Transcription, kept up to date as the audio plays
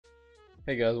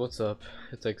Hey guys, what's up?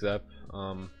 It's xZap.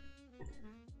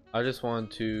 I just wanted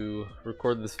to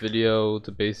record this video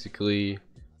to basically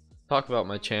talk about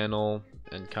my channel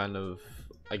and kind of,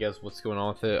 I guess, what's going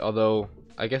on with it. Although,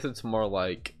 I guess it's more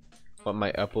like what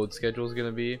my upload schedule is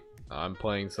gonna be. I'm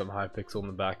playing some Hypixel in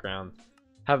the background.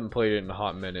 Haven't played it in a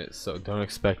hot minute, so don't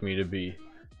expect me to be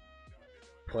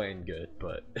playing good.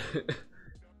 But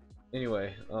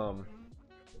anyway,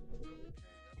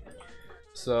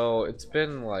 so it's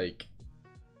been like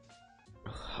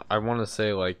I want to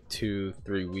say like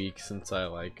 2-3 weeks since I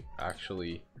like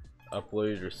actually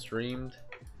uploaded or streamed,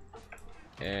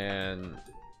 and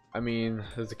I mean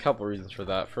there's a couple reasons for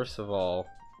that. First of all,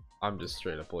 I'm just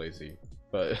straight up lazy,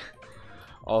 but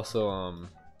also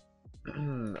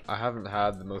I haven't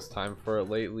had the most time for it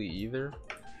lately either.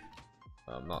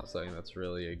 I'm not saying that's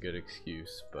really a good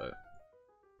excuse, but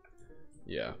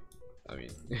yeah, I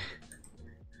mean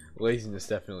laziness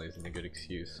definitely isn't a good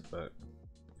excuse, but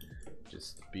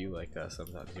just be like that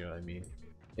sometimes, you know what I mean?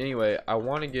 Anyway, I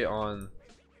want to get on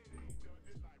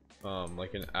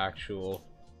like an actual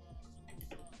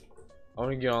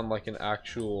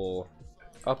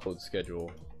upload schedule,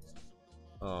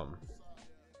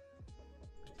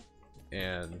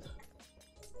 and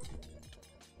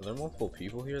are there multiple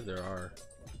people here? There are.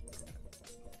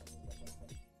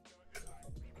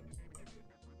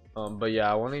 But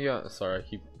yeah, I want to get, sorry, I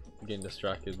keep getting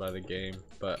distracted by the game,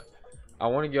 but I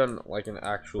want to get on like an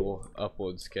actual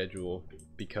upload schedule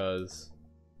because,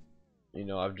 you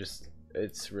know,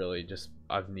 it's really just,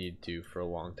 I've needed to for a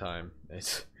long time.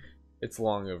 It's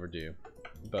long overdue.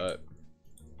 But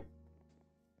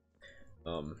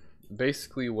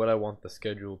basically what I want the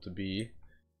schedule to be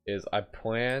is I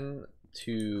plan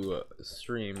to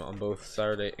stream on both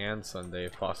Saturday and Sunday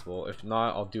if possible. If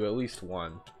not, I'll do at least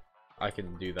one. I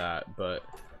can do that, but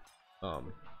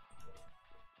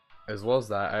as well as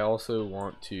that, I also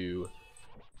want to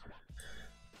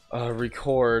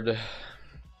record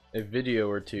a video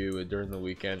or two during the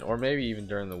weekend, or maybe even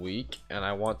during the week, and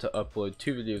I want to upload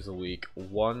 2 videos a week,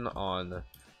 one on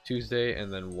Tuesday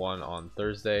and then one on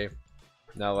Thursday.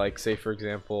 Now, like, say for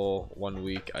example, one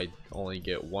week I only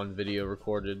get 1 video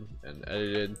recorded and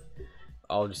edited,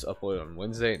 I'll just upload it on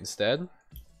Wednesday instead.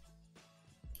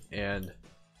 And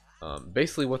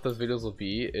basically what those videos will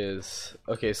be is,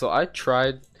 okay, so I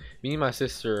tried, me and my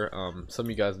sister, some of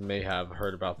you guys may have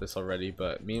heard about this already,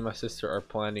 but me and my sister are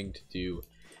planning to do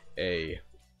a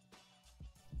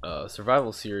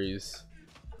survival series,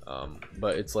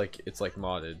 but it's like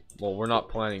modded. Well, we're not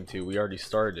planning to, we already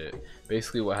started it.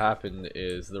 Basically what happened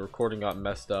is the recording got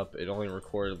messed up. It only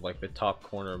recorded like the top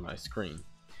corner of my screen,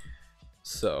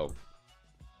 so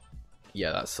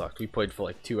yeah, that sucked. We played for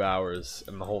like 2 hours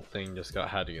and the whole thing just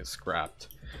had to get scrapped,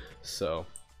 so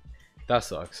that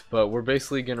sucks. But we're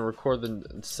basically gonna record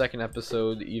the second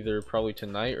episode either probably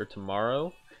tonight or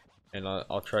tomorrow, and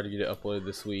I'll try to get it uploaded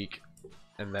this week,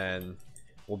 and then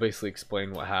we'll basically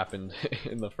explain what happened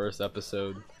in the first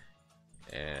episode,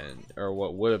 or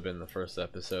what would have been the first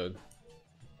episode.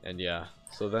 And yeah,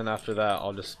 so then after that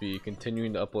I'll just be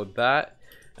continuing to upload that,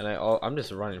 and I'm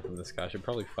just running from this guy. I should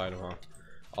probably fight him, huh?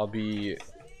 I'll be,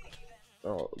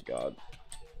 oh god,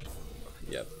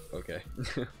 yep, okay.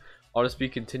 I'll just be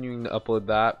continuing to upload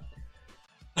that.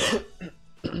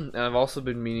 And I've also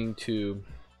been meaning to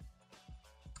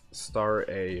start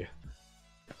a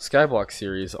Skyblock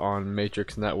series on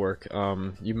Matrix Network.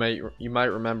 You might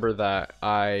remember that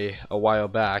I a while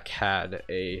back had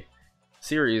a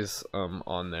series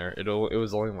on there. It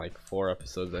was only like 4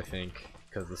 episodes, I think,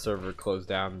 because the server closed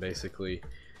down basically.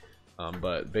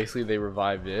 But basically they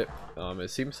revived it.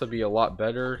 It seems to be a lot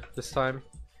better this time,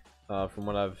 from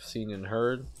what I've seen and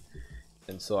heard,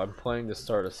 and so I'm planning to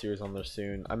start a series on there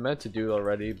soon. I meant to do it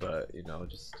already, but you know,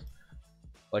 just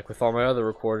like with all my other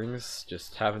recordings,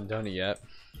 just haven't done it yet.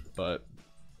 But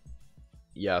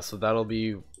yeah, so that'll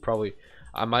be probably,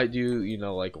 I might do, you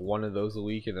know, like one of those a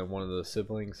week and then one of the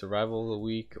sibling survival a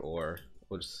week, or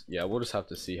we'll just have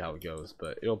to see how it goes.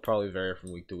 But it'll probably vary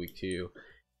from week to week too,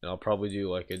 and I'll probably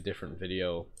do like a different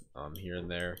video here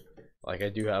and there. Like I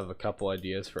do have a couple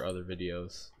ideas for other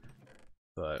videos,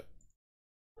 but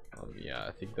yeah,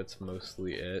 I think that's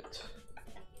mostly it.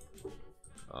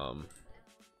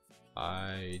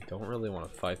 I don't really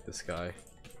want to fight this guy.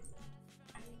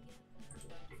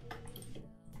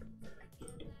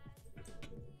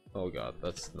 Oh god,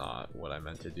 that's not what I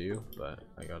meant to do, but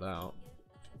I got out.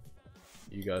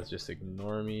 You guys just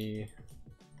ignore me.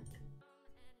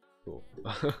 Cool.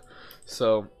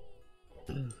 So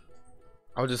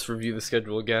I'll just review the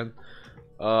schedule again.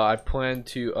 I plan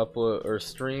to upload or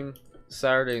stream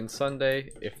Saturday and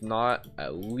Sunday, if not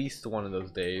at least one of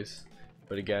those days.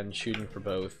 but again, shooting for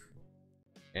both.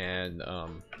 And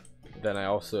then I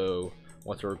also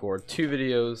want to record 2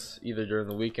 videos either during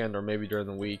the weekend or maybe during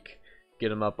the week, get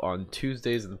them up on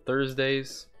Tuesdays and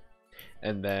Thursdays,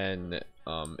 and then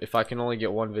if I can only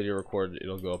get 1 video recorded,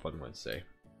 it'll go up on Wednesday.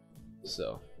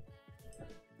 So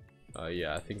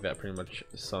yeah, I think that pretty much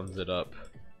sums it up.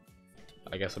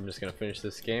 I guess I'm just gonna finish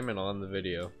this game and I'll end the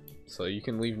video. So you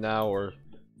can leave now or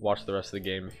watch the rest of the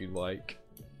game if you'd like.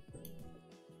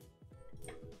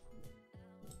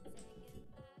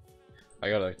 I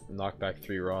gotta knock back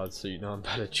 3 rods, so you know I'm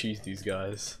about to cheese these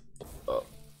guys.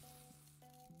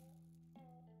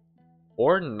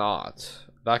 Or not.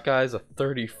 That guy's a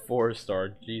 34 star.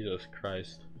 Jesus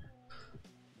Christ.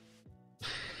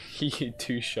 He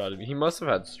 2-shotted me. He must have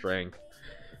had strength.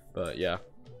 But yeah.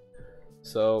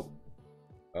 So,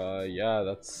 yeah,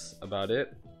 that's about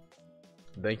it.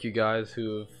 Thank you guys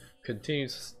who have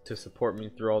continued to support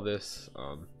me through all this.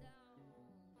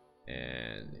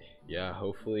 And yeah,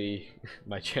 hopefully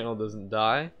my channel doesn't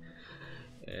die,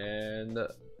 and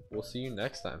we'll see you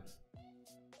next time.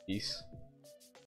 Peace.